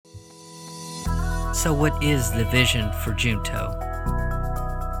So what is the vision for Junto?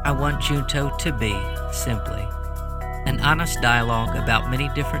 I want Junto to be, simply, an honest dialogue about many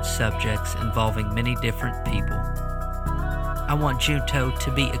different subjects involving many different people. I want Junto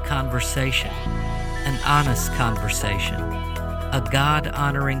to be a conversation, an honest conversation, a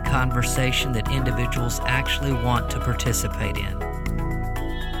God-honoring conversation that individuals actually want to participate in.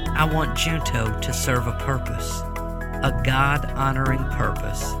 I want Junto to serve a purpose, a God-honoring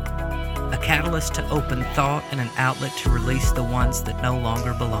purpose, a catalyst to open thought and an outlet to release the ones that no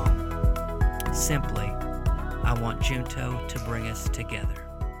longer belong. Simply, I want Junto to bring us together.